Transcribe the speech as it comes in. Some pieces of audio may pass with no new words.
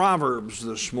Proverbs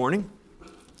this morning.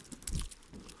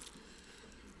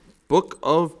 Book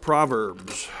of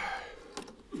Proverbs.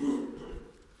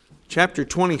 Chapter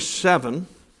 27.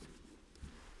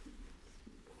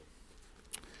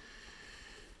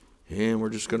 And we're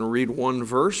just going to read one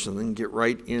verse and then get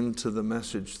right into the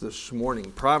message this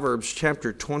morning. Proverbs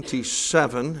chapter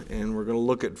 27, and we're going to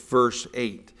look at verse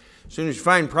 8. As soon as you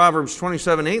find Proverbs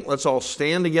 27:8, let's all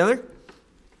stand together.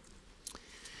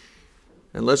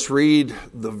 And let's read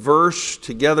the verse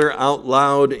together out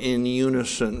loud in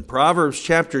unison. Proverbs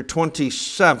chapter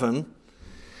 27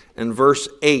 and verse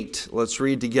 8. Let's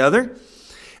read together.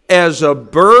 As a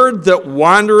bird that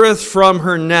wandereth from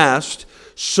her nest,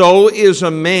 so is a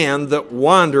man that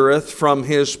wandereth from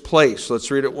his place.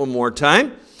 Let's read it one more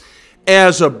time.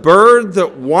 As a bird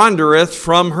that wandereth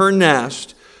from her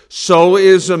nest, so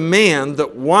is a man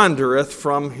that wandereth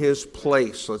from his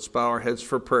place. Let's bow our heads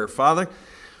for prayer. Father,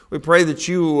 we pray that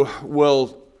you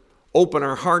will open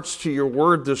our hearts to your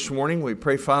word this morning. We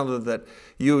pray, Father, that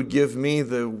you would give me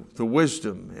the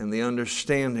wisdom and the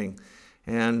understanding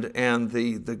and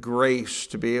the grace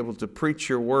to be able to preach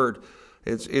your word.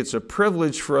 It's a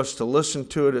privilege for us to listen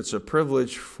to it. It's a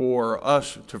privilege for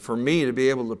me to be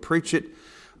able to preach it.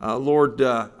 Lord,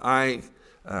 I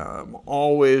am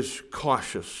always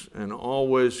cautious and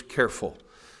always careful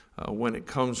when it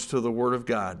comes to the Word of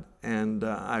God. And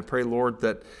I pray, Lord,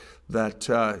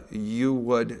 that you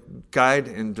would guide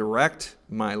and direct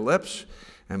my lips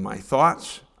and my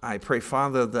thoughts. I pray,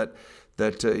 Father,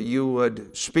 that you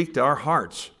would speak to our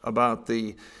hearts about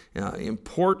the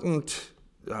important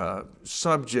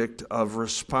subject of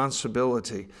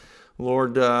responsibility.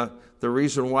 Lord, the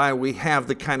reason why we have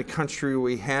the kind of country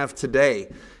we have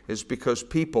today is because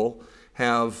people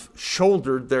have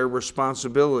shouldered their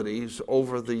responsibilities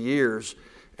over the years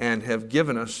and have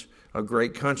given us a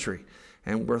great country.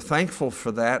 And we're thankful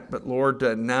for that, but Lord,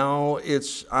 now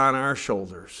it's on our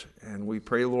shoulders. And we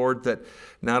pray, Lord, that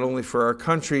not only for our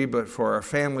country, but for our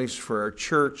families, for our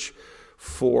church,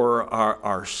 for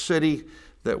our city,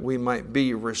 that we might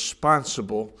be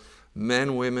responsible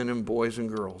men, women, and boys and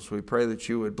girls. We pray that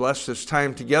you would bless this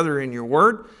time together in your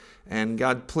word. And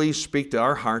God, please speak to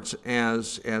our hearts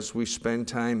as we spend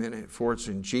time in it. For it's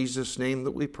in Jesus' name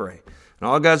that we pray. And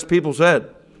all God's people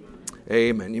said,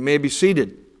 Amen. You may be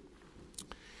seated.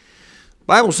 The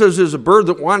Bible says, as a bird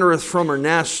that wandereth from her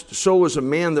nest, so is a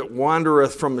man that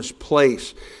wandereth from his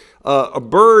place. A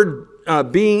bird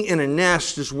being in a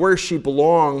nest is where she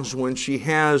belongs when she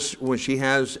has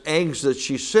eggs that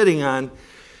she's sitting on.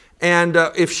 And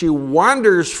if she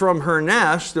wanders from her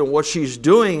nest, then what she's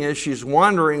doing is she's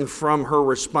wandering from her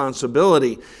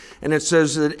responsibility. And it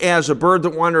says that as a bird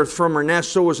that wandereth from her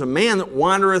nest, so is a man that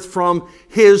wandereth from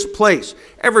his place.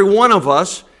 Every one of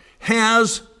us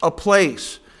has a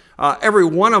place. Every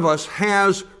one of us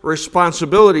has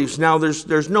responsibilities. Now,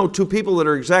 there's no two people that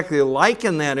are exactly alike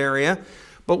in that area,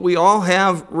 but we all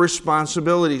have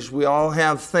responsibilities. We all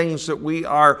have things that we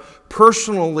are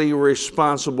personally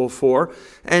responsible for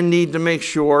and need to make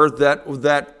sure that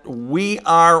we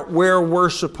are where we're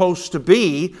supposed to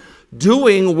be,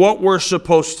 doing what we're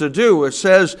supposed to do. It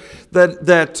says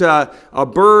that a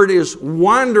bird is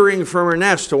wandering from her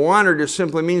nest. To wander just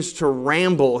simply means to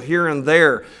ramble here and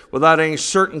there without any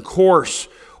certain course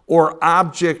or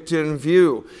object in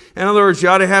view. In other words, you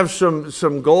ought to have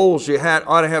some goals. You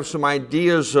ought to have some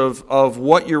ideas of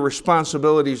what your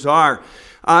responsibilities are.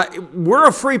 We're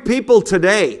a free people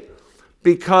today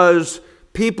because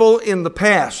people in the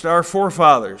past, our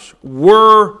forefathers,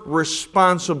 were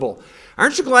responsible.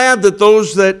 Aren't you glad that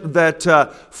those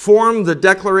that formed the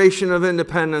Declaration of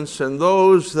Independence and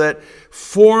those that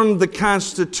formed the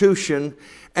Constitution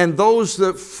and those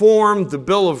that formed the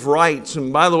Bill of Rights,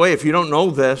 and by the way, if you don't know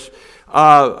this,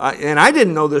 and I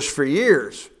didn't know this for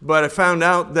years, but I found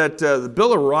out that the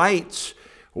Bill of Rights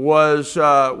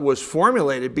was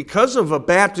formulated because of a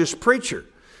Baptist preacher,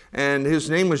 and his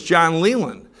name was John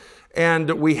Leland.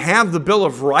 And we have the Bill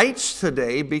of Rights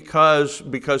today because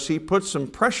he put some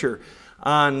pressure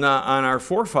on our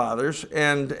forefathers,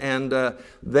 and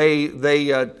they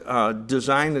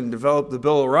designed and developed the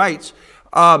Bill of Rights.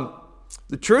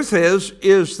 The truth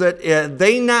is that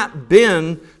they not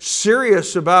been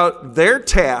serious about their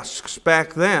tasks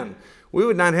back then, we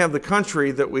would not have the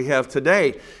country that we have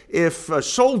today. If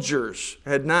soldiers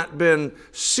had not been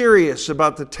serious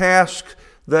about the task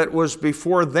that was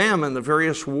before them and the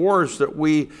various wars that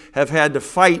we have had to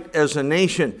fight as a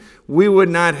nation, we would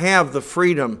not have the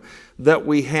freedom that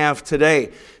we have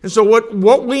today. And so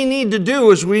what we need to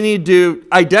do is we need to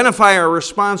identify our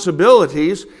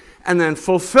responsibilities and then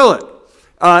fulfill it.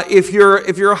 If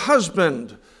you're a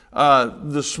husband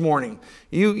this morning.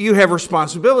 You have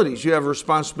responsibilities. You have a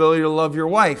responsibility to love your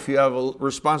wife. You have a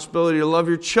responsibility to love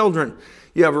your children.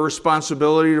 You have a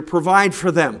responsibility to provide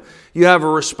for them. You have a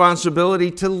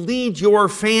responsibility to lead your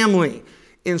family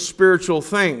in spiritual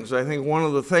things. I think one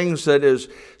of the things that is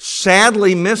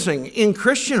sadly missing in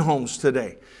Christian homes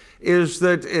today is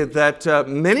that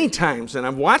many times, and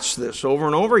I've watched this over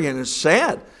and over again, it's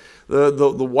sad.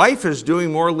 The wife is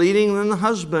doing more leading than the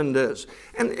husband is.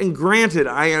 And granted,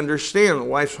 I understand the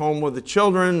wife's home with the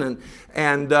children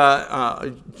and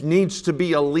needs to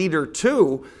be a leader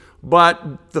too,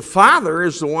 but the father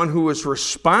is the one who is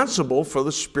responsible for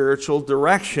the spiritual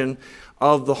direction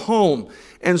of the home.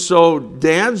 And so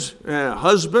dads,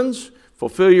 husbands,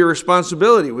 fulfill your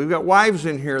responsibility. We've got wives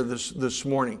in here this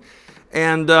morning.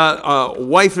 And a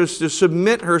wife is to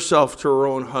submit herself to her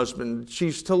own husband.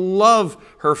 She's to love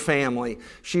her family.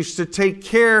 She's to take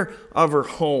care of her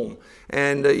home.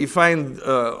 And you find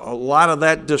a lot of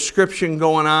that description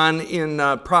going on in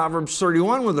Proverbs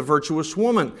 31 with the virtuous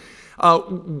woman.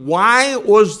 Why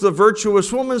was the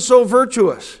virtuous woman so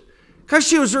virtuous? Because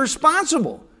she was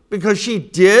responsible. Because she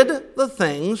did the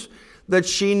things that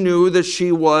she knew that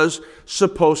she was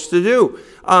supposed to do.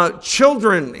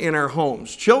 Children in our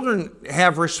homes. Children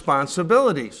have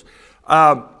responsibilities.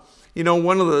 One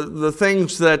of the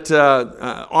things that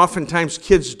oftentimes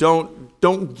kids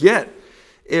don't get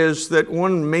is that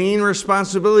one main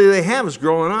responsibility they have is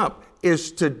growing up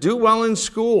is to do well in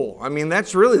school. I mean,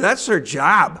 that's their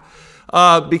job.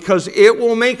 Because it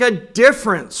will make a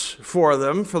difference for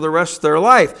them for the rest of their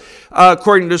life.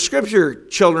 According to Scripture,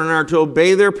 children are to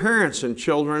obey their parents and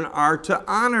children are to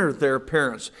honor their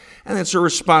parents. And that's a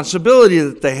responsibility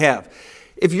that they have.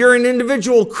 If you're an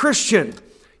individual Christian,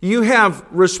 you have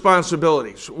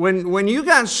responsibilities. When you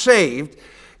got saved,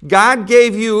 God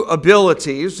gave you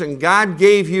abilities and God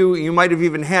gave you might have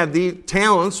even had the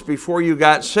talents before you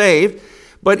got saved,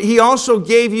 but He also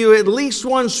gave you at least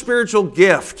one spiritual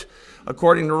gift,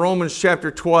 according to Romans chapter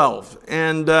 12.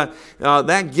 And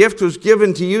that gift was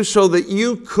given to you so that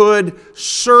you could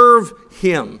serve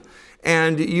Him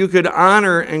and you could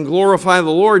honor and glorify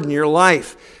the Lord in your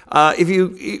life.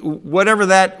 Whatever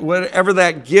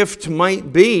that gift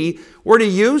might be, we're to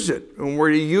use it, and we're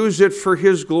to use it for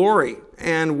His glory.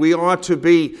 And we ought to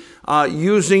be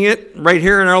using it right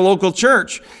here in our local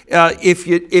church. If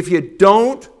you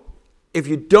don't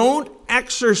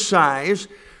exercise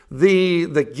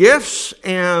the gifts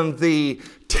and the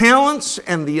talents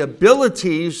and the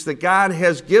abilities that God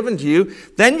has given to you,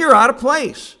 then you're out of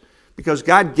place. Because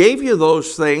God gave you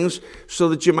those things so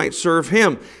that you might serve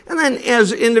Him. And then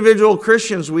as individual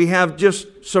Christians, we have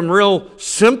just some real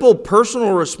simple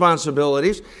personal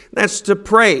responsibilities. That's to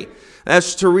pray.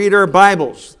 That's to read our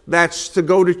Bibles. That's to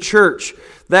go to church.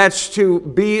 That's to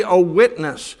be a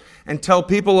witness and tell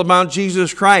people about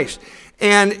Jesus Christ.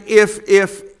 And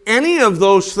if any of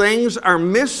those things are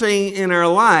missing in our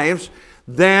lives,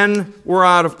 then we're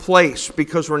out of place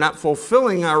because we're not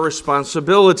fulfilling our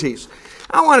responsibilities.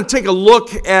 I want to take a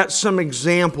look at some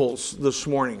examples this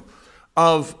morning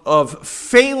of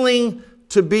failing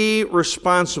to be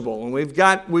responsible. And we've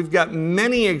got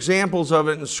many examples of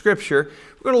it in Scripture.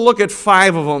 We're going to look at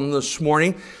 5 of them this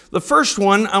morning. The first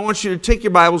one, I want you to take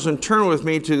your Bibles and turn with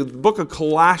me to the book of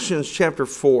Colossians chapter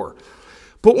 4.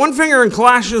 Put one finger in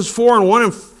Colossians 4 and one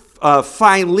in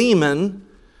Philemon,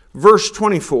 verse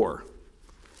 24.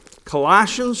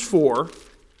 Colossians 4.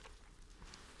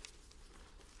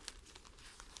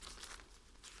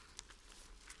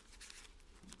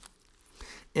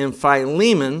 In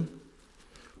Philemon,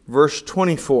 verse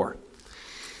 24.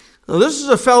 Now, this is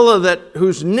a fellow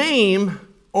whose name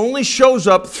only shows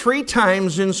up 3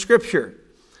 times in Scripture.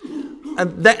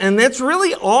 And that's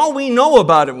really all we know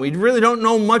about him. We really don't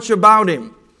know much about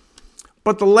him.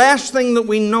 But the last thing that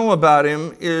we know about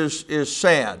him is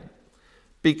sad,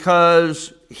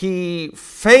 because he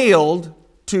failed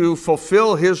to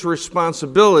fulfill his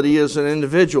responsibility as an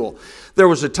individual. There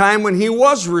was a time when he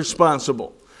was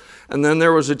responsible. And then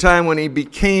there was a time when he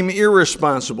became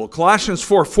irresponsible. Colossians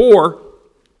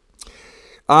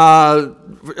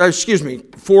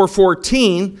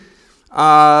 4:14.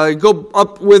 Go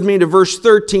up with me to verse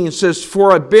 13. It says,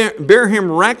 "For I bear him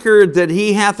record that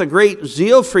he hath a great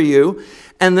zeal for you,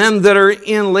 and them that are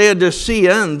in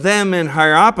Laodicea, and them in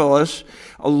Hierapolis.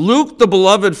 Luke, the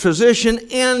beloved physician,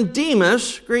 and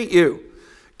Demas greet you."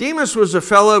 Demas was a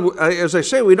fellow, as I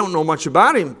say, we don't know much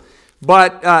about him.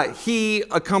 But he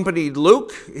accompanied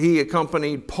Luke, he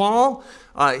accompanied Paul,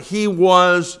 he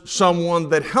was someone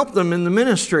that helped them in the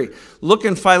ministry. Look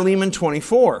in Philemon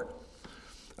 24.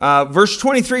 Verse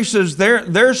 23 says,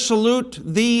 there salute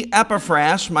thee,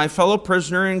 Epaphras, my fellow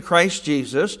prisoner in Christ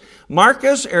Jesus,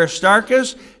 Marcus,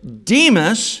 Aristarchus,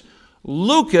 Demas,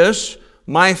 Lucas,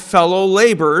 my fellow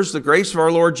laborers. The grace of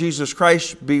our Lord Jesus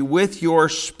Christ be with your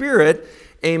spirit.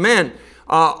 Amen.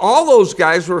 All those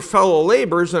guys were fellow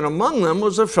laborers, and among them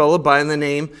was a fellow by the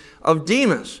name of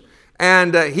Demas.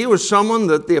 And he was someone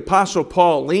that the Apostle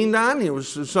Paul leaned on. He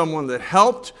was someone that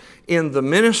helped in the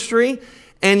ministry.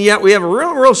 And yet we have a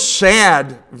real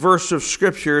sad verse of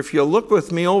Scripture. If you'll look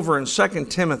with me over in 2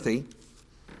 Timothy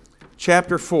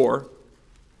chapter 4.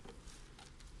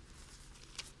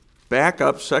 Back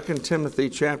up, 2 Timothy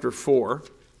chapter 4.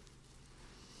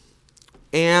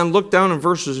 And look down in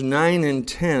verses 9 and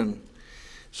 10. It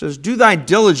says, do thy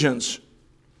diligence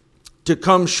to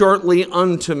come shortly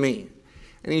unto me.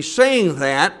 And he's saying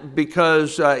that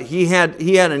because he had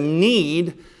a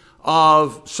need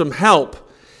of some help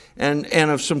and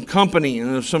of some company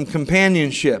and of some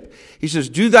companionship. He says,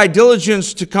 do thy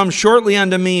diligence to come shortly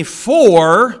unto me,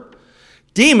 for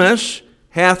Demas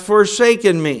hath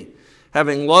forsaken me,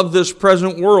 having loved this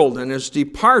present world, and is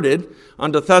departed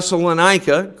unto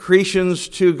Thessalonica, Cretans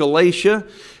to Galatia,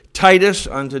 Titus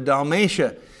unto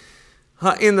Dalmatia.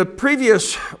 In the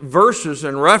previous verses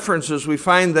and references, we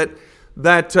find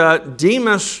that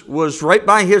Demas was right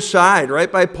by his side,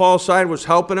 right by Paul's side, was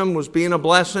helping him, was being a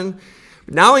blessing.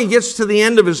 Now he gets to the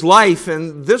end of his life,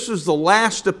 and this is the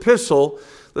last epistle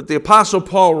that the Apostle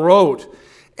Paul wrote.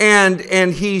 And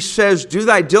he says, do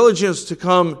thy diligence to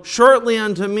come shortly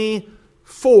unto me,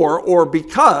 for, or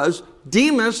because,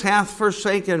 Demas hath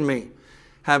forsaken me,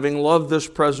 having loved this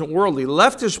present world. He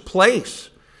left his place,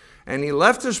 and he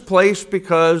left his place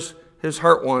because his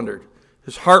heart wandered.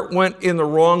 His heart went in the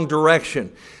wrong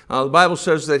direction. The Bible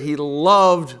says that he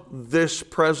loved this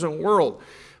present world.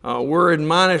 We're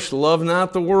admonished, love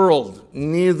not the world,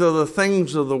 neither the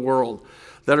things of the world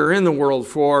that are in the world.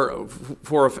 For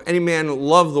if any man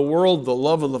love the world, the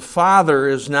love of the Father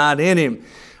is not in him.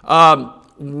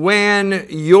 When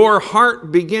your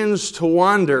heart begins to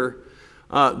wander,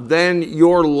 then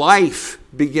your life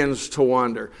begins to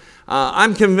wander.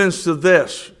 I'm convinced of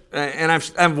this, and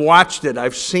I've watched it,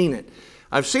 I've seen it.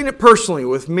 I've seen it personally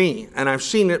with me, and I've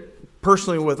seen it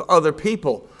personally with other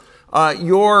people.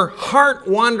 Your heart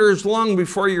wanders long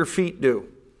before your feet do.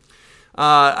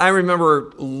 I remember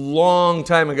a long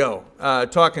time ago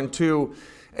talking to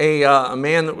a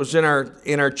man that was in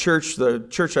our church, the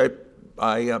church I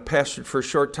pastored for a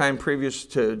short time previous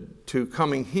to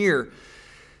coming here.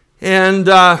 And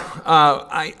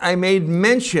I made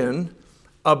mention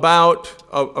about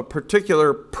a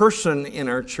particular person in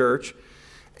our church.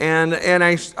 And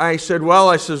I said,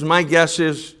 my guess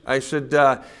is,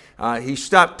 he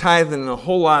stopped tithing a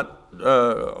whole lot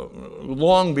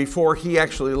long before he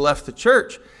actually left the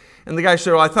church. And the guy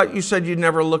said, well, I thought you said you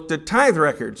never looked at tithe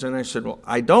records. And I said, well,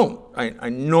 I don't. I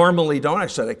normally don't. I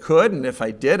said I could, and if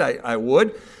I did, I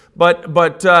would.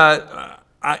 But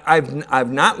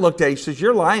I've not looked at it. He says,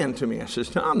 you're lying to me. I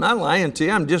says, no, I'm not lying to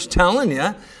you. I'm just telling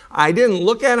you. I didn't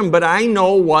look at them, but I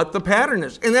know what the pattern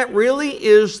is. And that really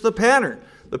is the pattern.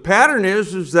 The pattern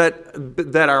is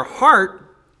that our heart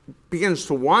begins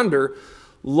to wander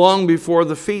long before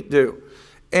the feet do.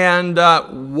 And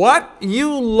what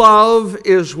you love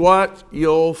is what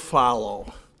you'll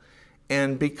follow.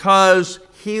 And because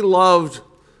he loved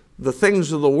the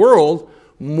things of the world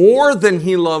more than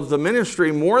he loved the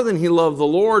ministry, more than he loved the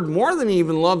Lord, more than he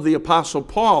even loved the Apostle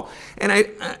Paul, and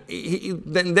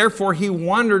therefore he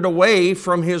wandered away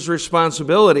from his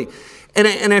responsibility.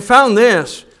 And I found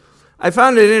this. I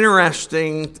found it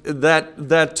interesting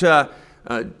that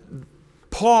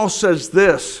Paul says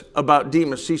this about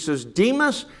Demas. He says,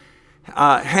 Demas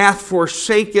hath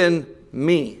forsaken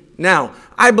me. Now,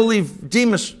 I believe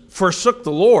Demas forsook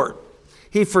the Lord.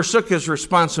 He forsook his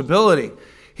responsibility.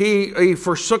 He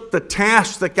forsook the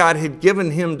task that God had given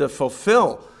him to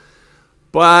fulfill.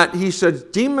 But he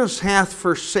said, Demas hath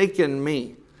forsaken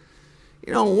me.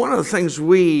 You know, one of the things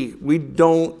we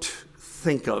don't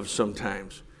think of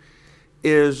sometimes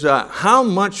is how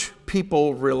much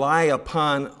people rely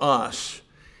upon us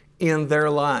in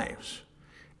their lives.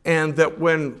 And that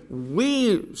when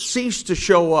we cease to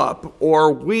show up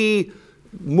or we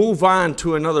move on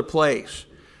to another place,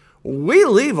 we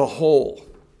leave a hole.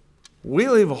 We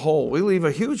leave a hole. We leave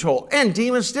a huge hole. And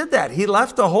Demas did that. He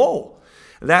left a hole.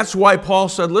 That's why Paul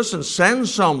said, listen, send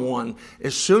someone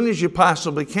as soon as you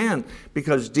possibly can,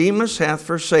 because Demas hath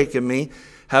forsaken me,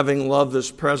 having loved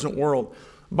this present world.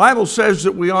 The Bible says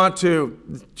that we ought to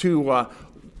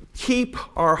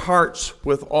keep our hearts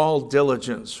with all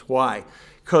diligence. Why?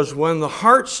 Because when the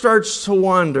heart starts to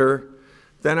wander,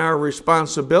 then our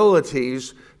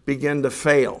responsibilities begin to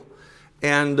fail.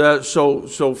 And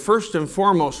so first and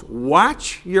foremost,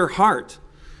 watch your heart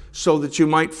so that you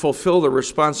might fulfill the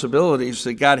responsibilities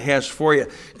that God has for you.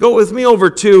 Go with me over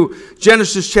to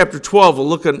Genesis chapter 12. We'll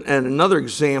look at another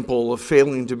example of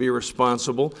failing to be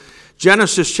responsible.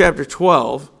 Genesis chapter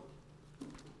 12.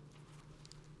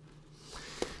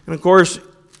 And of course,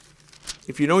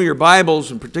 if you know your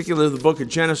Bibles, in particular the book of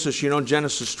Genesis, you know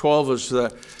Genesis 12 is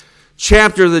the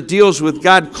chapter that deals with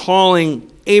God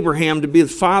calling Abraham to be the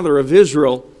father of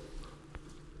Israel.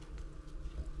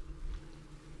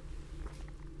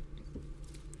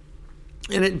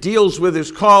 And it deals with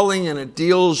his calling, and it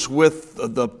deals with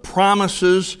the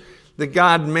promises that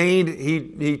God made.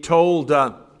 He told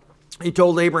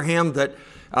Abraham that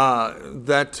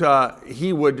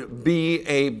he would be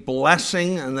a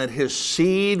blessing and that his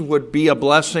seed would be a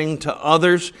blessing to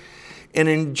others. And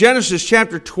in Genesis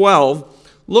chapter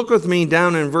 12, look with me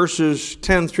down in verses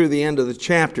 10 through the end of the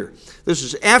chapter. This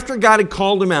is after God had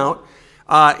called him out.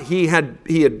 He had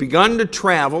begun to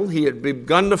travel. He had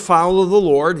begun to follow the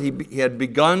Lord. He had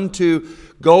begun to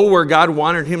go where God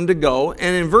wanted him to go.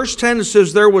 And in verse 10 it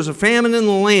says, there was a famine in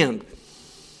the land.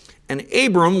 And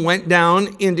Abram went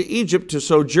down into Egypt to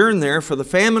sojourn there, for the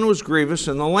famine was grievous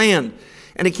in the land.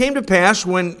 And it came to pass,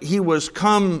 when he was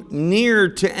come near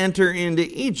to enter into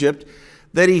Egypt,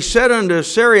 that he said unto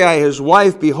Sarai his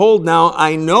wife, behold, now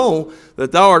I know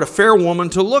that thou art a fair woman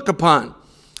to look upon.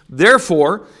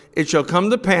 Therefore it shall come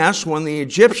to pass, when the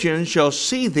Egyptians shall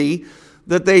see thee,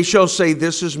 that they shall say,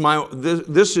 this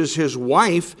is his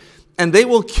wife, and they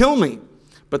will kill me,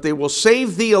 but they will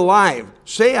save thee alive.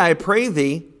 Say, I pray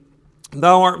thee,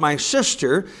 thou art my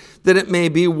sister, that it may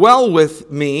be well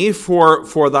with me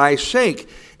for thy sake,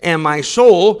 and my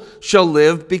soul shall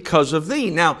live because of thee.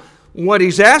 Now, what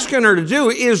he's asking her to do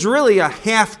is really a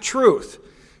half-truth,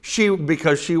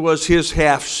 because she was his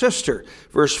half-sister.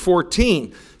 Verse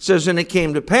 14 says, and it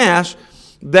came to pass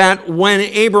that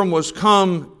when Abram was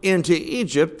come into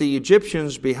Egypt, the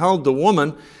Egyptians beheld the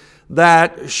woman,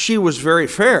 that she was very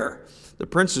fair. The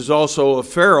princes also of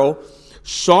Pharaoh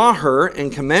saw her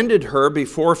and commended her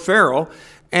before Pharaoh,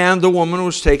 and the woman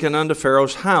was taken unto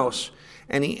Pharaoh's house.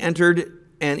 And he entered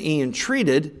and he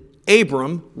entreated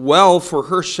Abram well for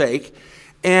her sake,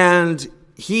 and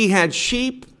he had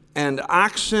sheep and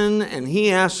oxen and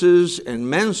he-asses and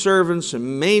men servants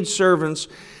and maid servants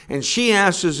and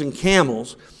she-asses and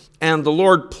camels. And the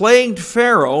Lord plagued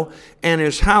Pharaoh and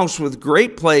his house with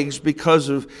great plagues because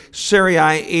of Sarai,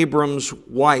 Abram's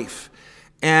wife.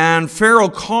 And Pharaoh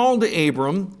called to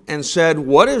Abram and said,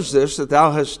 what is this that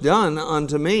thou hast done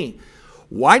unto me?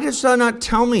 Why didst thou not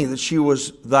tell me that she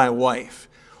was thy wife?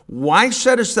 Why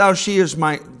saidst thou, she is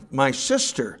my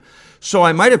sister? So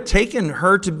I might have taken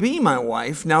her to be my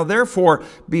wife. Now therefore,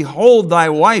 behold thy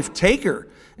wife, take her,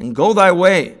 and go thy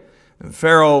way. And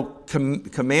Pharaoh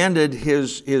commanded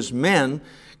his men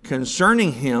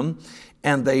concerning him,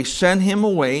 and they sent him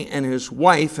away, and his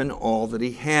wife, and all that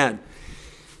he had.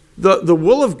 The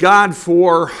will of God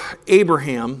for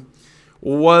Abraham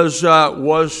was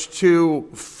to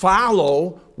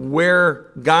follow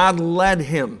where God led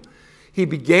him. He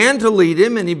began to lead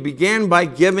him, and he began by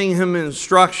giving him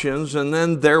instructions, and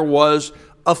then there was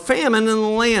a famine in the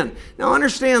land. Now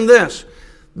understand this,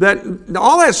 that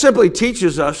all that simply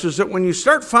teaches us is that when you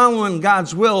start following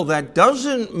God's will, that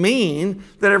doesn't mean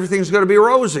that everything's going to be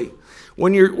rosy.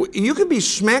 You could be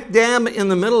smack dab in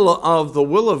the middle of the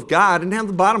will of God and have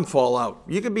the bottom fall out.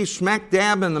 You could be smack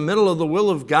dab in the middle of the will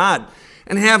of God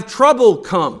and have trouble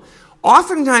come.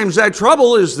 Oftentimes that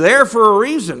trouble is there for a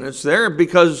reason. It's there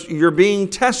because you're being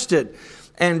tested.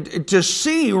 And to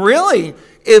see really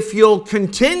if you'll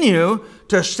continue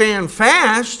to stand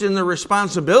fast in the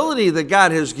responsibility that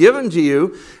God has given to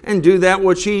you and do that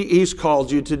which He's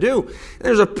called you to do.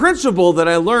 There's a principle that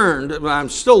I learned, I'm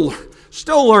still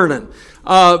learning,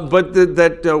 but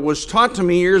that was taught to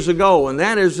me years ago, and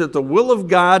that is that the will of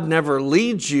God never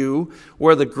leads you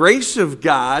where the grace of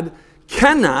God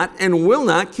cannot and will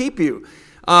not keep you.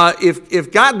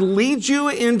 If God leads you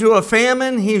into a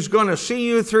famine, He's going to see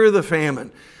you through the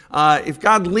famine. If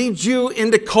God leads you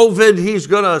into COVID, He's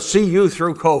going to see you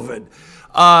through COVID.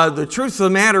 The truth of the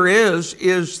matter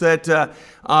is that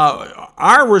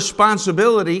our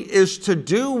responsibility is to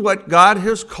do what God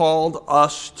has called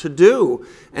us to do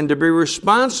and to be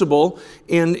responsible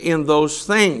in those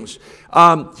things.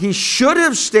 He should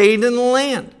have stayed in the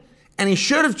land, and he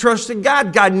should have trusted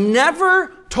God. God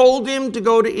never told him to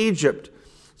go to Egypt.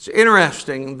 It's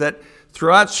interesting that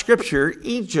throughout Scripture,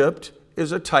 Egypt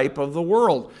is a type of the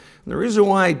world. And the reason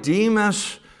why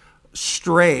Demas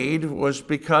strayed was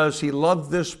because he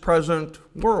loved this present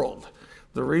world.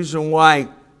 The reason why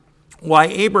why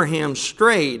Abraham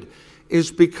strayed is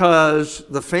because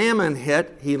the famine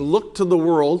hit. He looked to the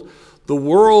world. The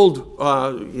world,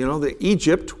 the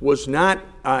Egypt was not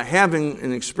having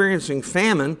and experiencing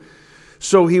famine,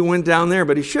 so he went down there.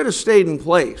 But he should have stayed in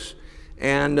place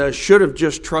and should have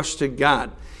just trusted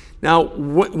God. Now,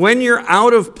 when you're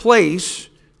out of place,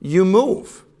 you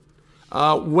move.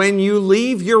 When you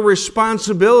leave your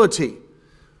responsibility,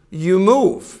 you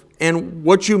move. And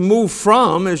what you move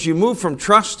from is you move from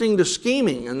trusting to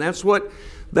scheming, and that's what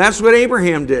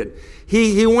Abraham did.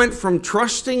 He went from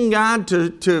trusting God to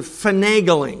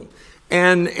finagling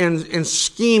and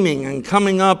scheming and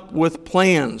coming up with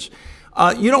plans.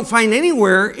 You don't find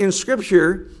anywhere in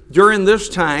Scripture during this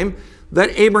time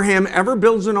that Abraham ever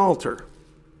builds an altar.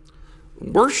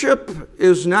 Worship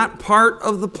is not part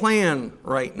of the plan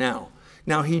right now.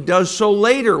 Now, he does so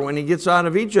later when he gets out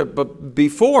of Egypt, but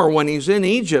before, when he's in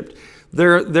Egypt,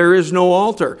 there is no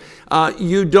altar.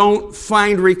 You don't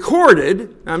find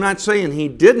recorded, I'm not saying he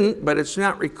didn't, but it's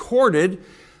not recorded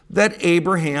that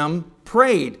Abraham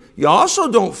prayed. You also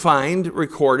don't find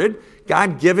recorded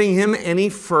God giving him any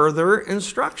further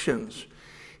instructions.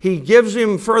 He gives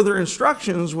him further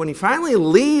instructions when he finally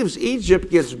leaves Egypt,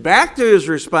 gets back to his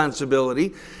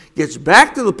responsibility, gets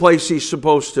back to the place he's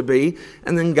supposed to be,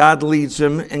 and then God leads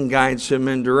him and guides him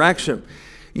and directs him.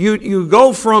 You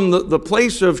go from the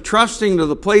place of trusting to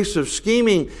the place of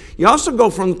scheming. You also go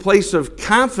from the place of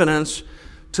confidence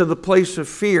to the place of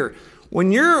fear.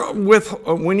 When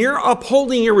you're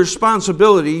upholding your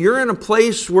responsibility, you're in a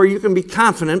place where you can be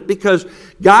confident because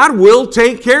God will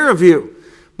take care of you.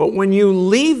 But when you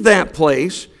leave that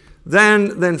place,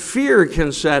 then fear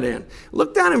can set in.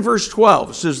 Look down in verse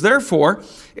 12. It says, "Therefore,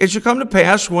 it shall come to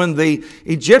pass when the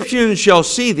Egyptians shall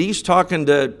see these," talking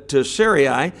to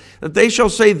Sarai, "that they shall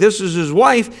say, 'This is his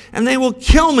wife,' and they will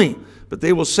kill me, but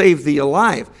they will save thee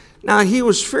alive." Now, he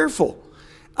was fearful,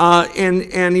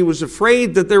 and he was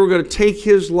afraid that they were going to take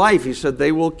his life. He said,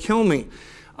 "They will kill me."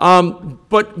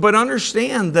 But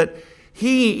understand that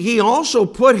he also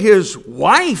put his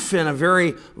wife in a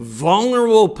very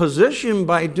vulnerable position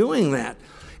by doing that.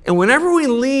 And whenever we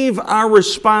leave our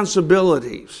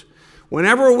responsibilities,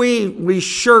 whenever we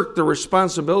shirk the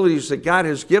responsibilities that God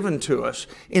has given to us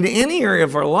in any area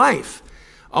of our life,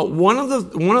 one of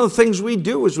the things we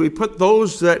do is we put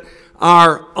those that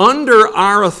are under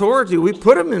our authority, we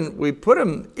put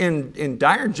them in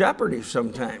dire jeopardy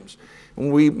sometimes.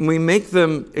 And we make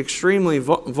them extremely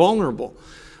vulnerable.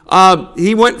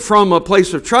 He went from a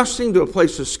place of trusting to a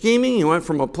place of scheming. He went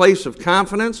from a place of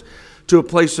confidence to a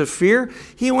place of fear.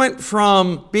 He went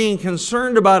from being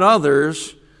concerned about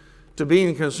others to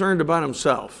being concerned about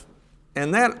himself.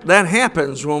 And that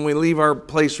happens when we leave our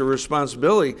place of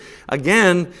responsibility.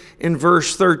 Again, in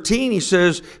verse 13, he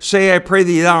says, "Say, I pray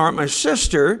thee, thou art my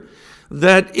sister,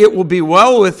 that it will be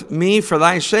well with me for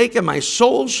thy sake, and my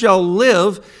soul shall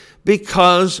live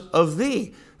because of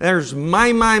thee." There's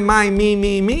me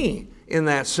in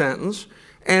that sentence.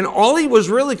 And all he was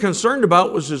really concerned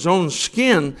about was his own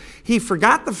skin. He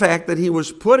forgot the fact that he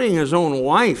was putting his own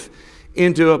wife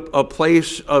into a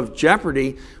place of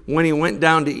jeopardy when he went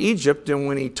down to Egypt and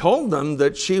when he told them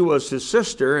that she was his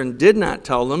sister and did not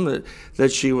tell them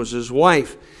that she was his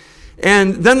wife.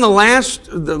 And then the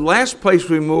last place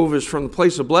we move is from the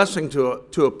place of blessing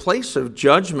to a place of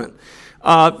judgment.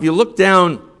 If you look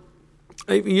down,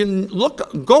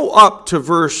 go up to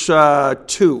verse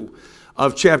 2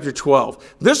 of chapter 12.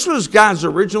 This was God's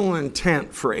original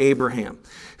intent for Abraham.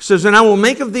 It says, "And I will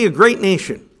make of thee a great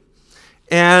nation,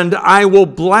 and I will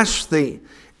bless thee,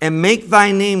 and make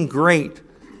thy name great,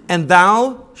 and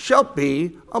thou shalt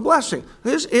be a blessing."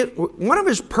 One of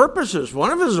his purposes, one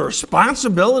of his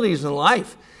responsibilities in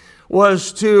life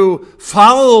was to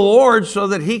follow the Lord so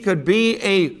that he could be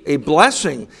a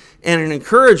blessing and an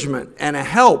encouragement and a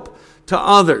help to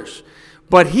others.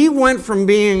 But he went from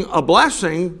being a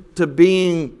blessing to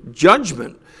being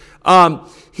judgment.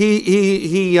 If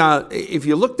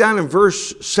you look down in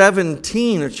verse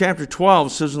 17 of chapter 12, it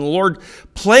says, "And the Lord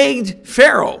plagued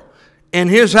Pharaoh and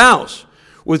his house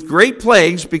with great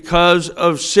plagues because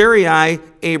of Sarai,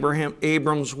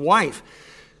 Abram's wife."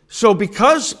 So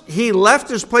because he left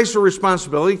his place of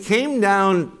responsibility, came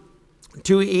down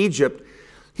to Egypt,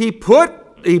 he put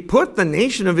the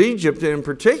nation of Egypt, in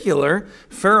particular,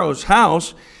 Pharaoh's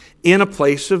house, in a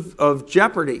place of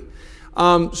jeopardy.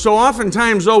 So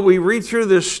oftentimes, though, we read through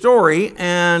this story,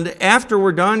 and after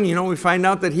we're done, we find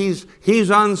out that he's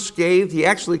unscathed. He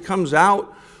actually comes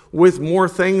out with more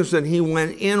things than he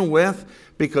went in with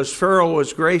because Pharaoh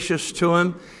was gracious to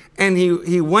him. And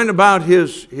he went about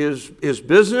his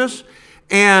business,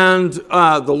 And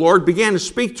the Lord began to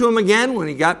speak to him again when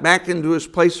he got back into his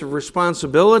place of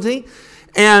responsibility.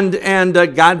 And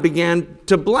God began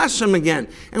to bless him again.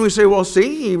 And we say, well,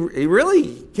 see, he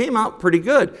really came out pretty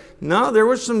good. No, there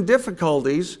were some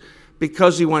difficulties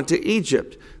because he went to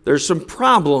Egypt. There's some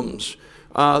problems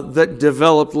that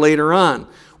developed later on.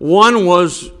 One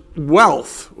was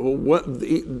wealth.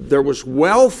 There was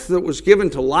wealth that was given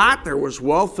to Lot. There was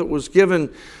wealth that was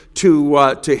given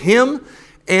to him.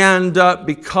 And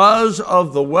because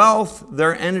of the wealth,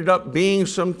 there ended up being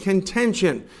some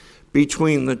contention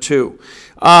between the two.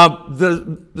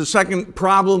 The second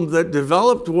problem that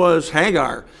developed was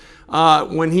Hagar.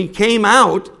 When he came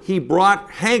out, he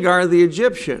brought Hagar the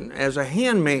Egyptian as a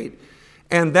handmaid.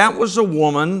 And that was a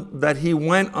woman that he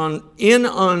went in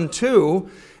unto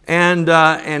and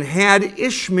had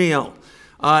Ishmael.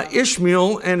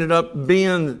 Ishmael ended up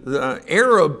being the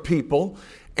Arab people,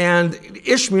 and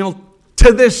Ishmael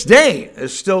to this day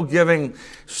is still giving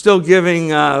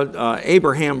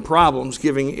Abraham problems,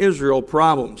 giving Israel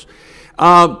problems.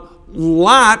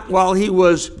 Lot, while he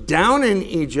was down in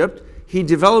Egypt, he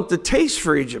developed a taste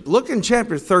for Egypt. Look in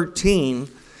chapter 13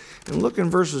 and look in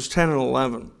verses 10 and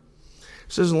 11.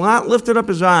 It says, Lot lifted up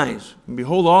his eyes, and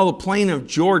behold, all the plain of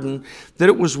Jordan, that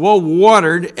it was well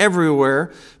watered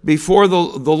everywhere before the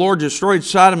Lord destroyed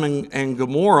Sodom and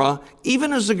Gomorrah,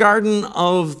 even as the garden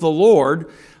of the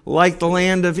Lord, like the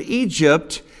land of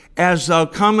Egypt, as thou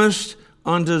comest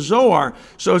unto Zoar.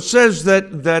 So it says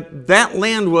that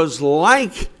land was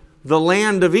like the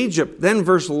land of Egypt. Then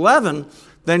verse 11,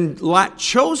 then Lot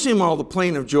chose him all the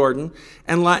plain of Jordan,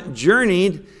 and Lot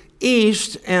journeyed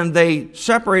east, and they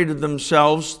separated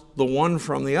themselves the one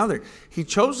from the other. He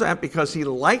chose that because he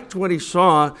liked what he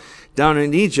saw down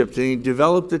in Egypt, and he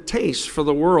developed a taste for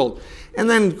the world. And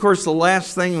then, of course, the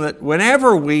last thing, that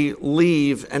whenever we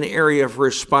leave an area of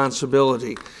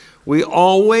responsibility, we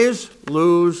always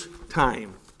lose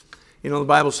time. You know, the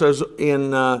Bible says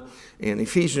in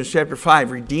Ephesians chapter 5,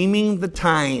 redeeming the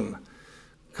time,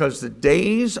 because the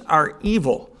days are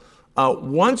evil.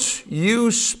 Once you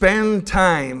spend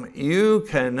time, you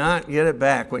cannot get it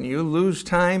back. When you lose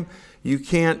time, you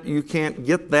can't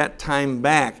get that time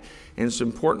back. And it's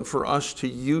important for us to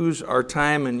use our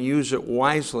time and use it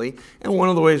wisely. And one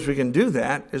of the ways we can do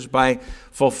that is by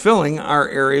fulfilling our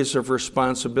areas of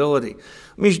responsibility.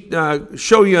 Let me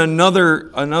show you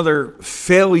another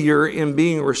failure in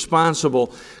being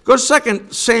responsible. Go to 2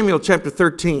 Samuel chapter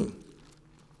 13.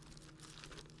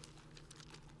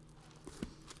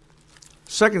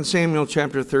 2 Samuel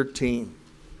chapter 13.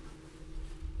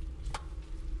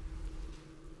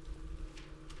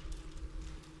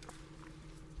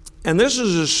 And this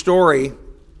is a story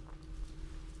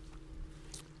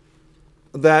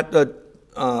that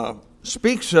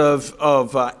speaks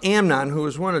of Amnon, who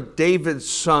was one of David's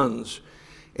sons.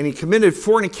 And he committed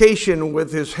fornication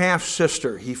with his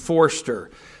half-sister. He forced her,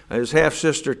 his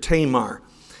half-sister Tamar.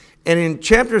 And in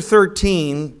chapter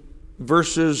 13,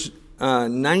 verses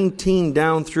 19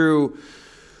 down through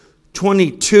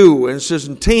 22, and it says,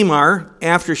 and Tamar,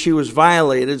 after she was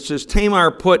violated, it says,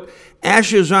 Tamar put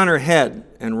ashes on her head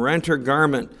and rent her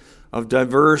garment of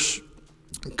diverse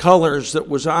colors that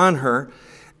was on her,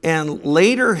 and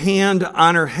laid her hand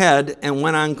on her head, and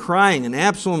went on crying. And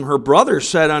Absalom her brother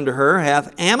said unto her,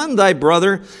 hath Ammon thy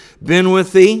brother been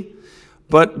with thee?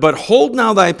 But hold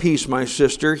now thy peace, my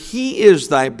sister, he is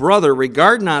thy brother,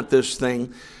 regard not this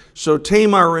thing. So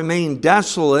Tamar remained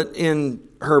desolate in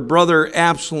her brother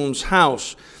Absalom's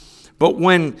house. But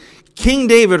when King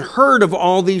David heard of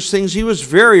all these things, he was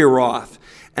very wroth.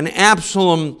 And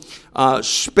Absalom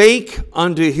spake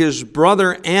unto his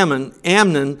brother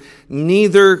Amnon,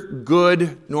 neither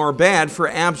good nor bad, for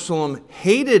Absalom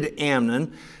hated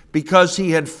Amnon because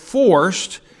he had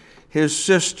forced his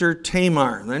sister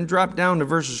Tamar. Then drop down to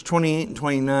verses 28 and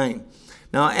 29.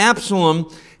 Now Absalom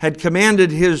had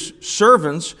commanded his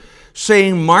servants,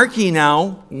 saying, mark ye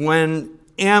now, when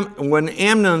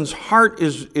Amnon's heart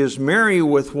is merry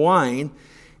with wine,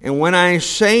 and when I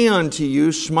say unto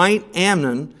you, smite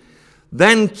Amnon,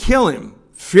 then kill him.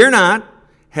 Fear not,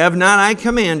 have not I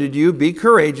commanded you, be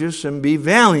courageous and be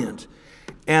valiant.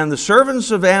 And the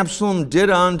servants of Absalom did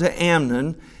unto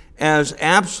Amnon as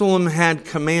Absalom had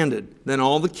commanded. Then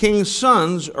all the king's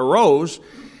sons arose,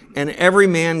 and every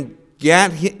man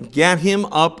gat him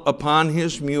up upon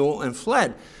his mule and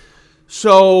fled.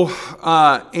 So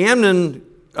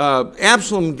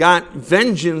Absalom got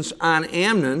vengeance on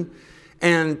Amnon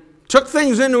and took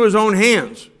things into his own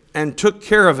hands and took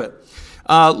care of it.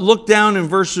 Look down in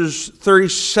verses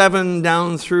 37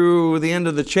 down through the end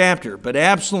of the chapter. But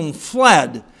Absalom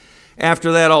fled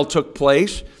after that all took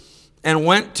place, and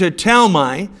went to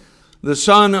Talmai, the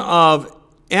son of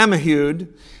Ammihud,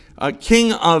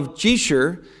 king of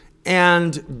Geshur,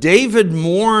 and David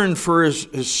mourned for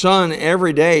his son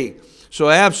every day. So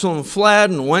Absalom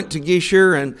fled and went to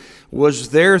Geshur and was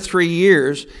there 3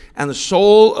 years. And the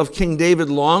soul of King David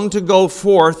longed to go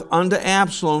forth unto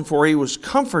Absalom, for he was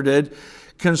comforted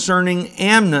concerning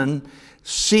Amnon,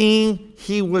 seeing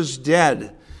he was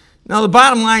dead. Now the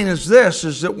bottom line is this,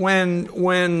 is that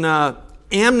when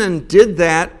Amnon did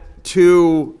that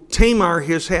to Tamar,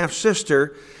 his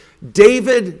half-sister,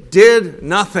 David did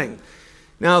nothing.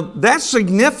 Now that's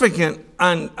significant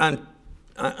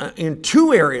in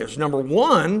two areas. Number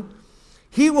one,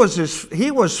 he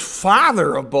was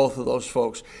father of both of those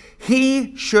folks.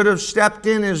 He should have stepped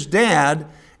in as dad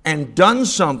and done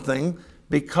something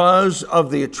because of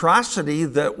the atrocity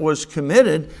that was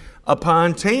committed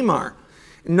upon Tamar.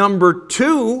 Number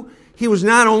two, he was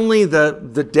not only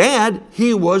the dad,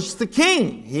 he was the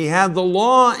king. He had the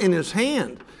law in his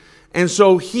hand. And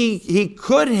so he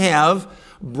could have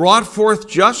brought forth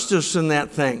justice in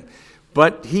that thing,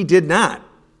 but he did not.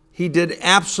 He did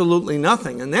absolutely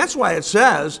nothing. And that's why it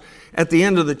says at the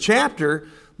end of the chapter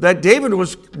that David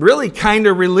was really kind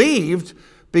of relieved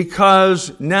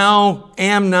because now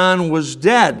Amnon was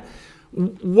dead.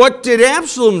 What did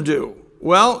Absalom do?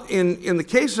 Well, in the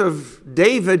case of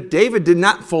David did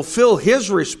not fulfill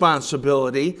his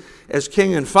responsibility as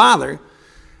king and father.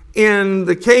 In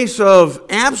the case of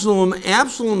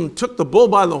Absalom took the bull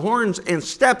by the horns and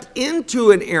stepped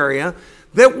into an area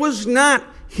that was not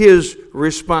his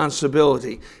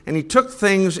responsibility. And he took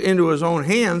things into his own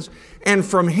hands. And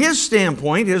from his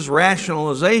standpoint, his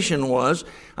rationalization was,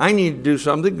 I need to do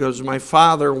something because my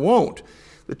father won't.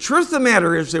 The truth of the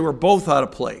matter is they were both out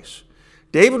of place.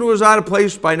 David was out of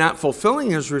place by not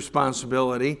fulfilling his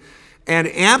responsibility, and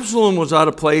Absalom was out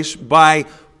of place by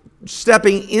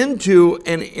stepping into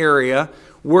an area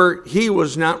where he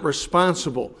was not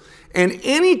responsible. And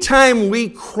anytime we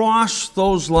cross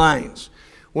those lines,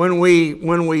 when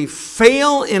we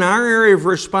fail in our area of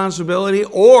responsibility,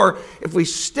 or if we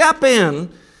step in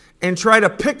and try to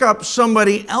pick up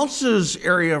somebody else's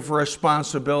area of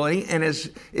responsibility,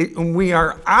 and we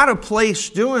are out of place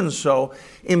doing so,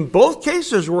 in both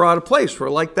cases we're out of place. We're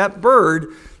like that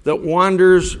bird that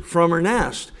wanders from her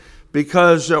nest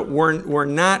because we're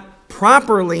not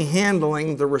properly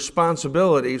handling the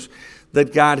responsibilities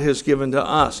that God has given to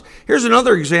us. Here's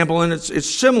another example, and it's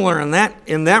similar in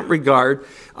that regard.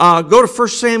 Go to 1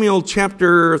 Samuel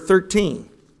chapter 13.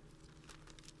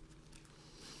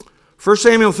 1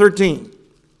 Samuel 13.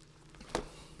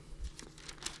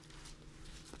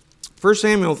 1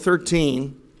 Samuel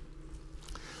 13.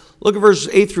 Look at verses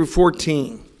 8 through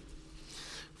 14.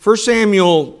 1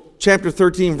 Samuel chapter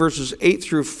 13, verses 8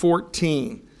 through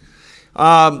 14.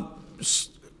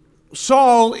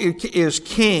 Saul is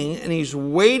king, and he's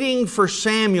waiting for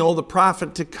Samuel the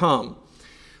prophet to come.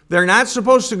 They're not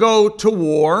supposed to go to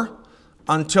war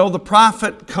until the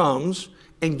prophet comes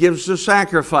and gives the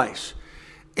sacrifice.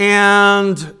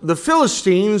 And the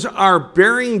Philistines are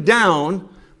bearing down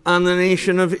on the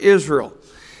nation of Israel.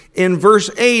 In verse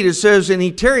 8 it says, and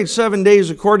he tarried 7 days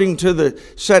according to the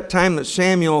set time that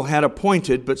Samuel had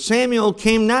appointed. But Samuel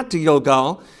came not to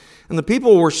Gilgal, and the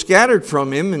people were scattered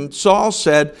from him. And Saul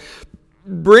said,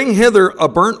 bring hither a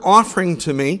burnt offering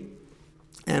to me,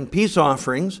 and peace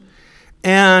offerings.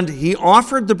 And he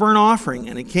offered the burnt offering.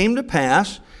 And it came to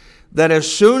pass that as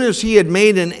soon as he had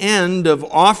made an end of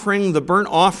offering the burnt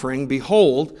offering,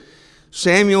 behold,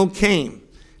 Samuel came.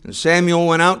 And Samuel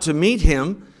went out to meet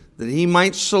him, that he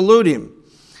might salute him.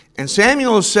 And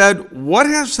Samuel said, what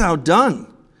hast thou done?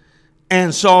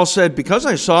 And Saul said, because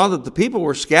I saw that the people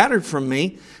were scattered from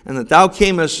me, and that thou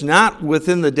camest not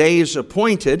within the days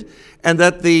appointed, and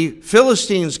that the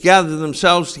Philistines gathered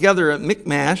themselves together at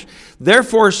Michmash,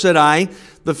 therefore said I,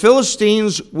 the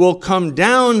Philistines will come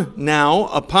down now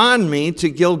upon me to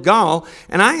Gilgal,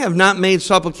 and I have not made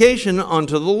supplication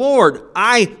unto the Lord.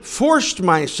 I forced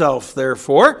myself,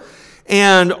 therefore,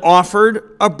 and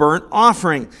offered a burnt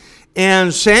offering.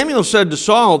 And Samuel said to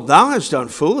Saul, thou hast done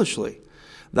foolishly.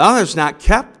 Thou hast not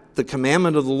kept the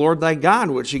commandment of the Lord thy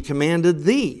God, which he commanded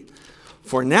thee.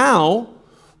 For now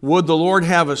would the Lord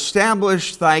have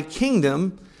established thy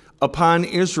kingdom upon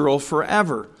Israel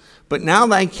forever. But now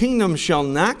thy kingdom shall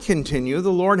not continue. The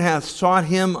Lord hath sought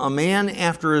him a man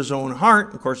after his own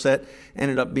heart. Of course, that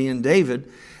ended up being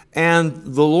David. And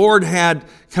the Lord had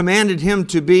commanded him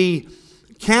to be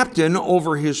captain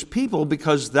over his people,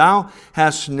 because thou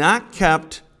hast not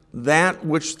kept that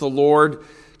which the Lord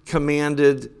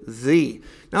commanded thee.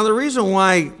 Now the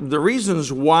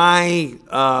reasons why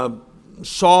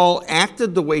Saul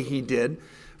acted the way he did,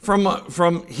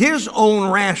 from his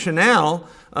own rationale,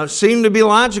 seemed to be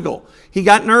logical. He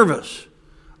got nervous.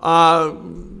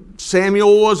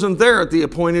 Samuel wasn't there at the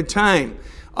appointed time.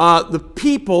 The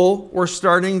people were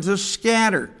starting to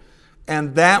scatter,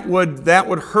 and that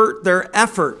would hurt their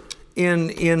effort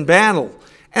in battle.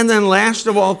 And then last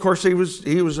of all, of course, he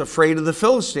was afraid of the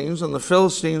Philistines, and the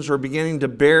Philistines were beginning to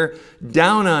bear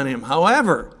down on him.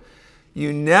 However,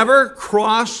 you never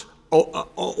cross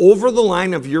over the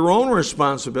line of your own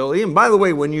responsibility. And by the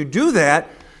way, when you do that,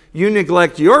 you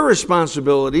neglect your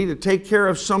responsibility to take care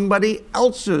of somebody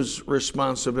else's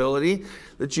responsibility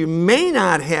that you may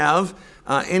not have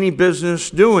any business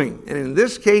doing. And in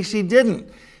this case, he didn't.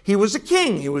 He was a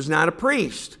king. He was not a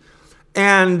priest.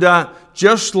 And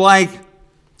just like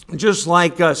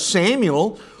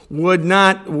Samuel would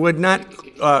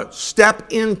not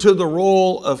step into the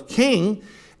role of king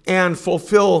and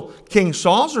fulfill King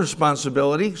Saul's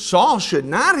responsibility, Saul should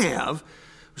not have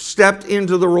stepped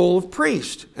into the role of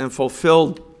priest and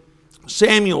fulfilled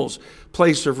Samuel's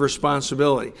place of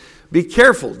responsibility. Be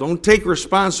careful. Don't take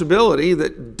responsibility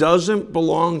that doesn't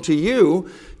belong to you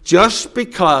just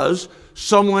because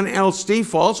someone else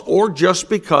defaults or just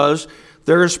because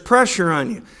there's pressure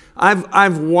on you.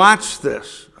 I've watched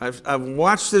this. I've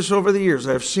watched this over the years.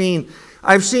 I've seen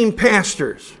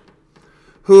pastors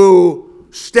who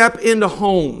step into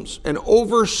homes and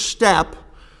overstep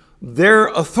their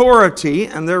authority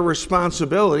and their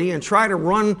responsibility and try to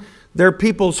run their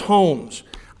people's homes.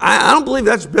 I don't believe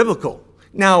that's biblical.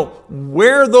 Now,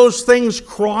 where those things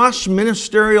cross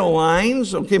ministerial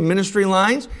lines, ministry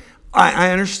lines,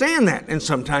 I understand that, and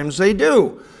sometimes they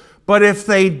do. But if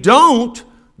they don't,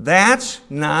 that's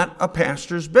not a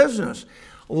pastor's business.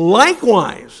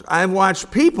 Likewise, I've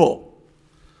watched people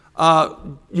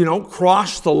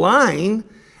cross the line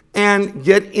and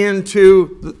get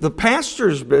into the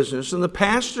pastor's business and the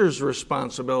pastor's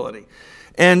responsibility.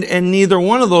 And neither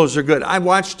one of those are good. I've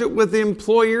watched it with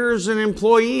employers and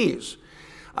employees.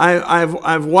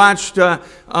 I've watched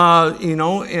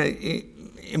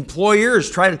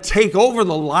employers try to take over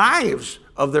the lives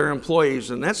of their employees,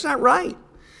 and that's not right.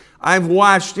 I've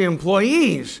watched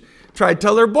employees try to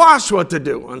tell their boss what to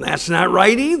do, and that's not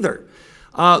right either.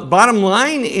 Bottom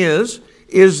line is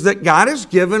that God has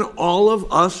given all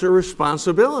of us a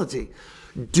responsibility.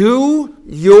 Do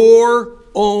your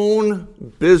own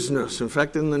business. In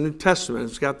fact, in the New Testament,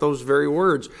 it's got those very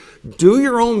words. Do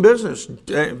your own business.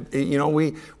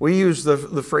 We use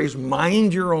the phrase,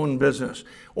 mind your own business.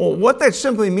 Well, what that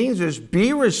simply means is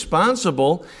be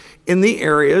responsible in the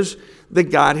areas that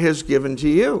God has given to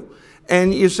you.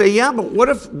 And you say, yeah, but what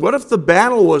if the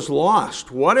battle was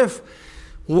lost? What if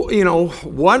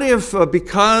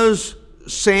because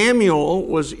Samuel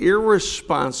was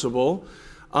irresponsible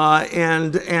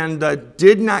and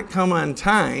did not come on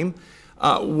time,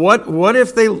 what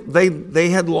if they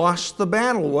had lost the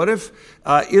battle? What if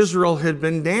Israel had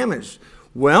been damaged?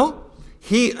 Well,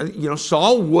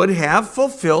 Saul would have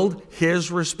fulfilled his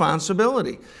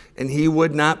responsibility, and he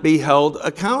would not be held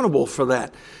accountable for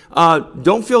that.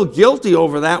 Don't feel guilty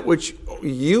over that which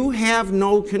you have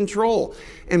no control.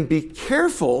 And be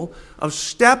careful of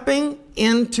stepping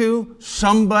into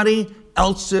somebody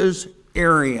else's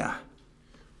area,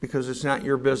 because it's not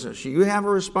your business. You have a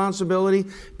responsibility.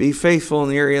 Be faithful in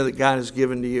the area that God has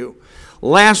given to you.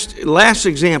 Last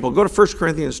example, go to 1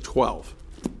 Corinthians 12.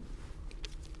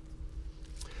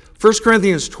 1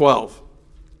 Corinthians 12.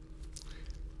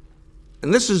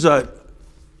 And this is a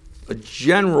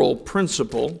general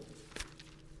principle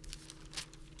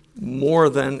more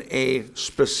than a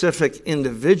specific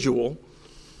individual.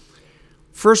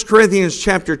 1 Corinthians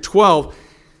chapter 12,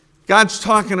 God's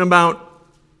talking about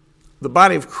the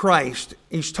body of Christ.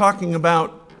 He's talking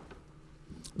about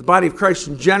the body of Christ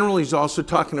in general. He's also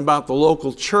talking about the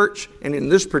local church. And in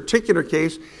this particular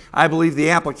case, I believe the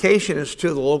application is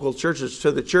to the local church. It's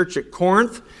to the church at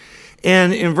Corinth.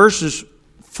 And in verses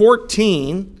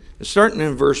 14, starting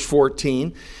in verse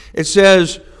 14, it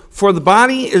says, "For the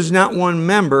body is not one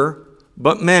member,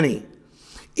 but many.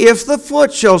 If the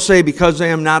foot shall say, because I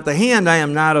am not the hand, I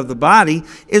am not of the body,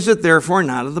 is it therefore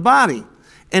not of the body?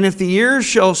 And if the ear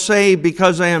shall say,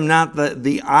 because I am not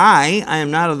the eye, I am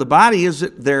not of the body, is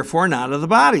it therefore not of the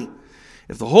body?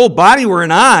 If the whole body were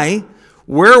an eye,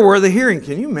 where were the hearing?"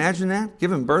 Can you imagine that?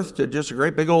 Giving birth to just a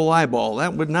great big old eyeball.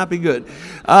 That would not be good.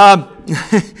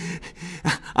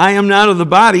 I am not of the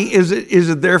body, is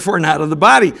it therefore not of the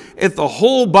body? If the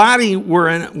whole body were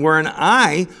an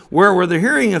eye, where were the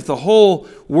hearing? If the whole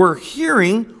were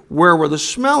hearing, where were the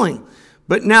smelling?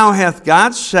 But now hath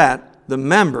God set the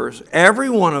members, every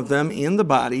one of them in the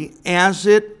body, as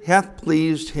it hath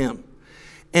pleased him.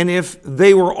 And if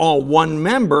they were all one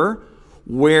member,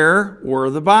 where were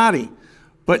the body?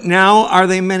 But now are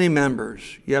they many members,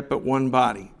 yet but one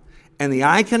body. And the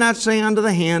eye cannot say unto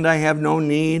the hand, I have no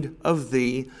need of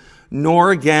thee,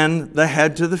 nor again the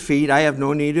head to the feet, I have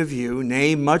no need of you.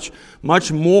 Nay, much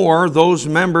more those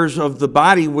members of the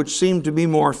body which seem to be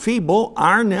more feeble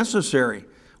are necessary.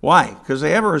 Why? Because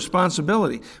they have a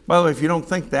responsibility. By the way, if you don't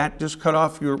think that, just cut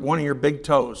off one of your big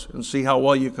toes and see how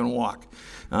well you can walk.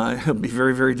 It'll be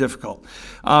very, very difficult.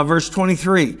 Verse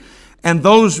 23, and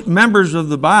those members of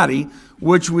the body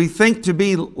which we think to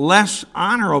be less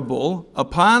honorable,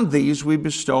 upon these we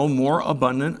bestow more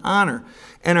abundant honor.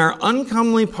 And our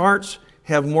uncomely parts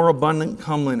have more abundant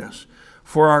comeliness.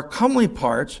 For our comely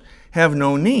parts have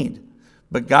no need.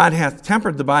 But God hath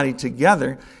tempered the body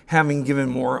together, having given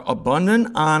more abundant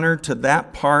honor to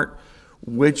that part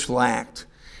which lacked.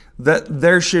 That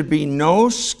there should be no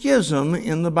schism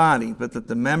in the body, but that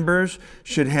the members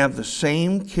should have the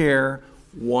same care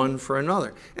one for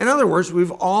another. In other words,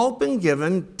 we've all been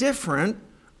given different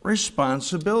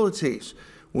responsibilities.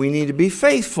 We need to be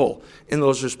faithful in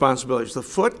those responsibilities. The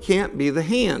foot can't be the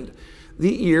hand.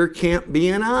 The ear can't be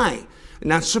an eye.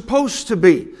 Not supposed to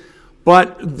be.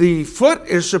 But the foot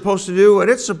is supposed to do what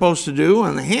it's supposed to do,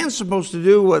 and the hand's supposed to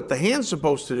do what the hand's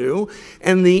supposed to do,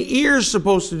 and the ear's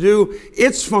supposed to do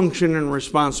its function and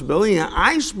responsibility, and the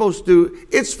eye's supposed to do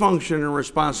its function and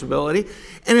responsibility.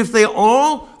 And if they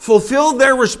all fulfill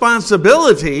their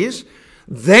responsibilities,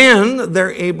 then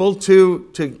they're able to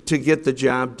get the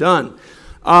job done.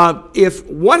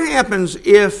 What happens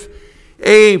if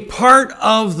a part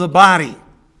of the body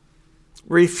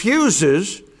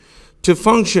refuses to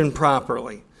function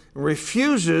properly,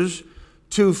 refuses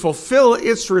to fulfill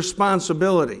its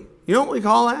responsibility? You know what we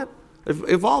call that?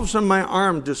 If all of a sudden my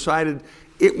arm decided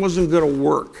it wasn't going to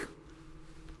work,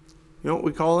 you know what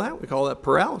we call that? We call that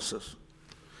paralysis.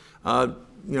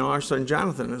 Our son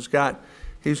Jonathan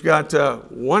he's got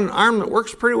one arm that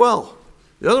works pretty well.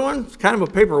 The other one is kind of a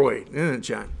paperweight, isn't it,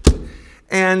 John?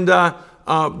 And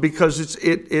because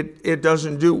it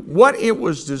doesn't do what it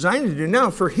was designed to do.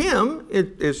 Now, for him,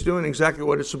 it's doing exactly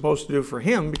what it's supposed to do for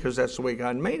him, because that's the way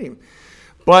God made him.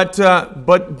 But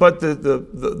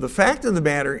the fact of the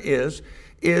matter is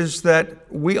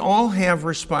that we all have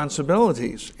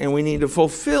responsibilities, and we need to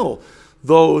fulfill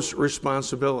those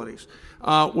responsibilities.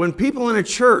 When people in a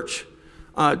church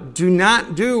do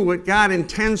not do what God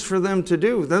intends for them to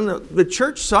do, then the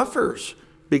church suffers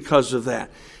because of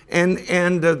that.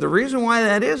 And the reason why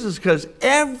that is because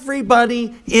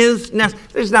everybody is necessary.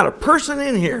 There's not a person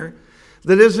in here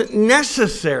that isn't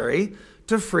necessary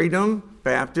to Freedom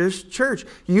Baptist Church.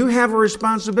 You have a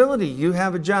responsibility. You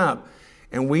have a job.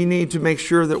 And we need to make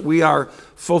sure that we are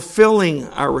fulfilling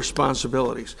our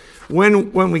responsibilities.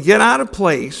 When we get out of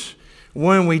place,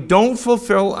 when we don't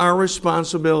fulfill our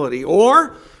responsibility,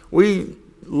 or we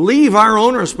leave our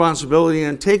own responsibility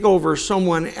and take over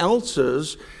someone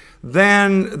else's,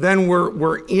 then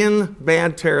we're in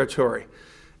bad territory.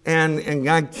 And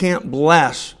God can't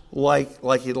bless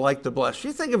like He'd like to bless.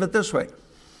 You think of it this way.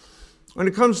 When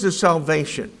it comes to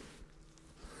salvation,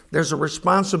 there's a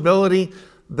responsibility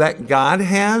that God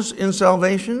has in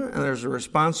salvation, and there's a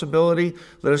responsibility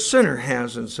that a sinner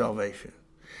has in salvation.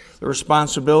 The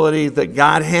responsibility that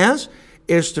God has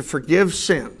is to forgive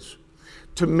sins,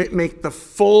 to make the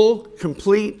full,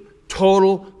 complete,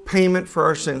 total payment for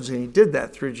our sins, and He did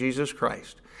that through Jesus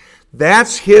Christ.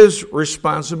 That's His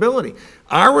responsibility.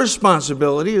 Our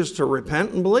responsibility is to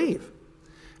repent and believe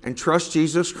and trust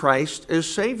Jesus Christ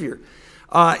as Savior.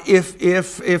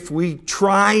 If we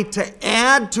try to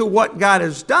add to what God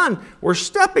has done, we're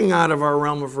stepping out of our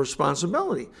realm of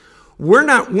responsibility. We're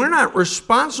not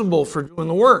responsible for doing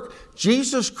the work.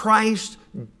 Jesus Christ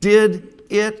did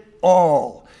it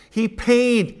all. He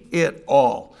paid it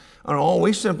all. And all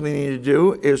we simply need to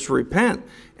do is repent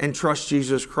and trust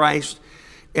Jesus Christ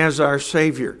as our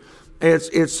Savior.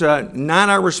 It's not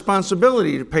our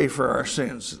responsibility to pay for our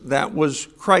sins. That was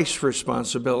Christ's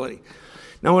responsibility.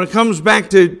 Now, when it comes back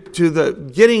to the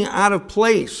getting out of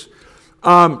place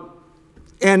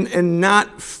and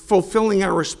not fulfilling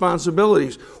our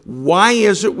responsibilities, why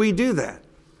is it we do that?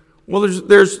 Well,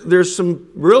 there's some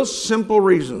real simple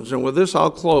reasons, and with this I'll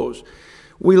close.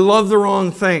 We love the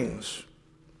wrong things,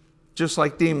 just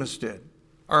like Demas did.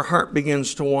 Our heart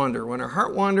begins to wander. When our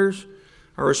heart wanders,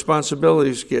 our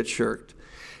responsibilities get shirked.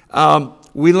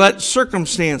 We let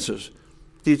circumstances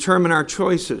determine our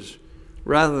choices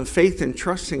rather than faith and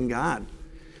trust in God.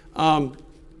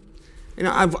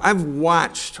 I've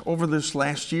watched over this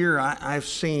last year, I've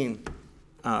seen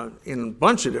in a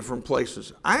bunch of different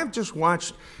places. I have just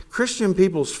watched Christian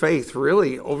people's faith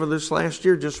really over this last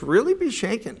year just really be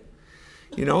shaken.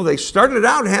 You know, they started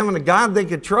out having a God they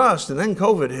could trust, and then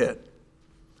COVID hit.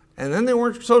 And then they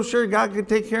weren't so sure God could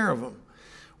take care of them.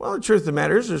 Well, the truth of the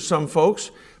matter is there's some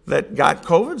folks that got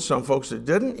COVID, some folks that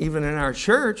didn't, even in our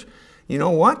church. You know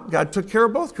what? God took care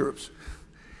of both groups.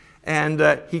 And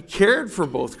he cared for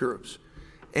both groups.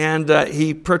 And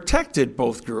he protected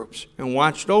both groups and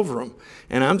watched over them.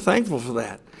 And I'm thankful for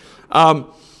that.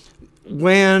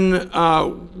 When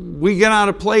we get out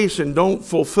of place and don't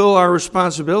fulfill our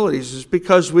responsibilities, it's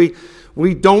because we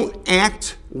don't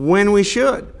act when we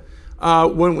should.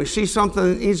 When we see something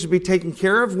that needs to be taken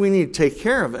care of, we need to take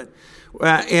care of it.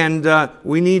 And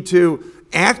we need to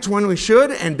act when we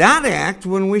should and not act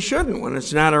when we shouldn't, when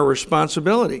it's not our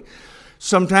responsibility.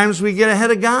 Sometimes we get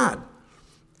ahead of God.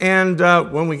 And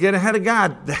when we get ahead of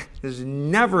God, that is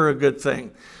never a good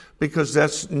thing, because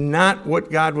that's not what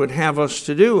God would have us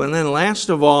to do. And then last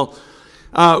of all,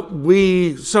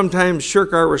 we sometimes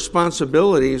shirk our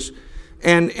responsibilities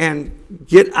and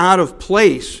get out of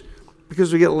place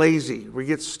because we get lazy, we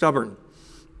get stubborn.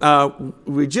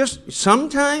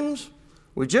 Sometimes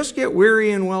we just get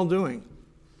weary in well-doing,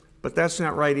 but that's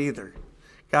not right either.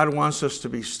 God wants us to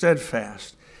be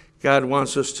steadfast. God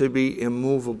wants us to be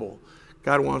immovable.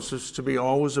 God wants us to be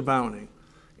always abounding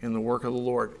in the work of the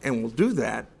Lord. And we'll do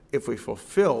that if we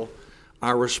fulfill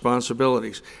our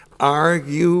responsibilities. Are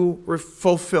you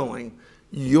fulfilling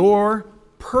your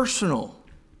personal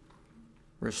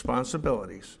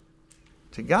responsibilities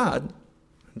to God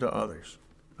and to others?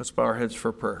 Let's bow our heads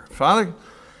for prayer. Father,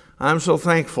 I'm so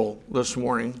thankful this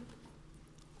morning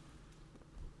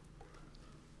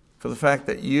for the fact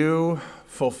that you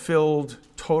fulfilled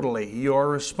totally your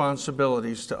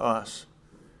responsibilities to us.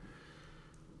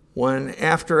 When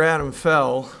after Adam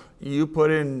fell, you put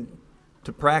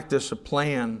into practice a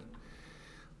plan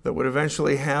that would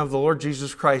eventually have the Lord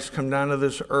Jesus Christ come down to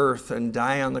this earth and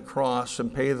die on the cross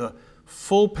and pay the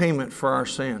full payment for our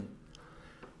sin.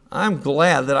 I'm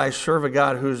glad that I serve a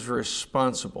God who's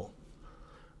responsible.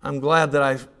 I'm glad that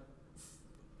I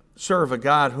serve a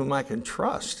God whom I can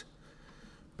trust,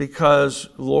 because,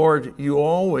 Lord, you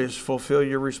always fulfill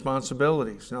your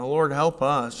responsibilities. Now, Lord, help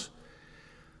us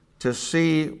to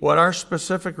see what our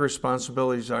specific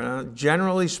responsibilities are. Now,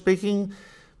 generally speaking,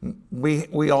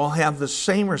 we all have the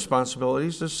same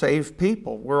responsibilities to save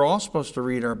people. We're all supposed to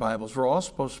read our Bibles. We're all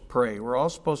supposed to pray. We're all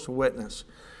supposed to witness.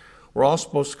 We're all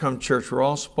supposed to come to church. We're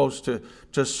all supposed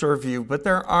to serve you. But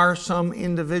there are some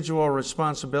individual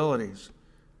responsibilities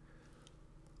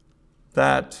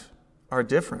that are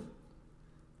different,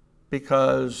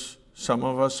 because some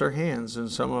of us are hands, and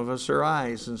some of us are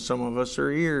eyes, and some of us are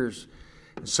ears,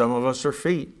 and some of us are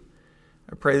feet.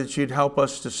 I pray that you'd help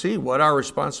us to see what our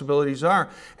responsibilities are,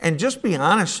 and just be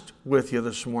honest with you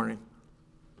this morning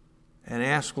and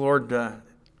ask, Lord, do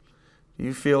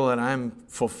you feel that I'm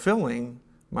fulfilling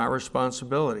my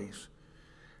responsibilities?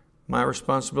 My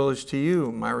responsibilities to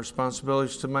you, my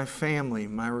responsibilities to my family,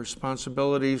 my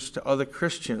responsibilities to other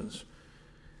Christians.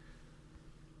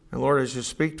 And Lord, as you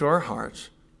speak to our hearts,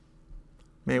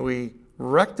 may we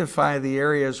rectify the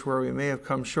areas where we may have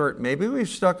come short. Maybe we've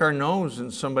stuck our nose in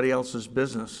somebody else's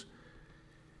business,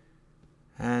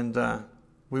 and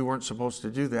we weren't supposed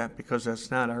to do that, because that's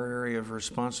not our area of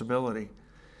responsibility.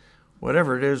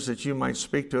 Whatever it is that you might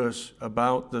speak to us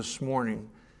about this morning,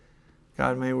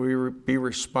 God, may we be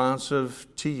responsive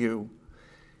to you,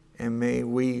 and may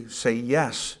we say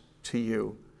yes to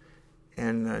you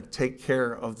and take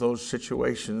care of those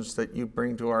situations that you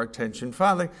bring to our attention.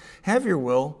 Father, have your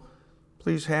will.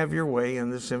 Please have your way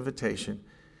in this invitation.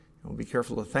 And we'll be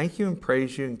careful to thank you and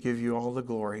praise you and give you all the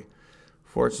glory.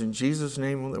 For it's in Jesus'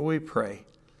 name that we pray.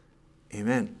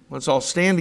 Amen. Let's all stand.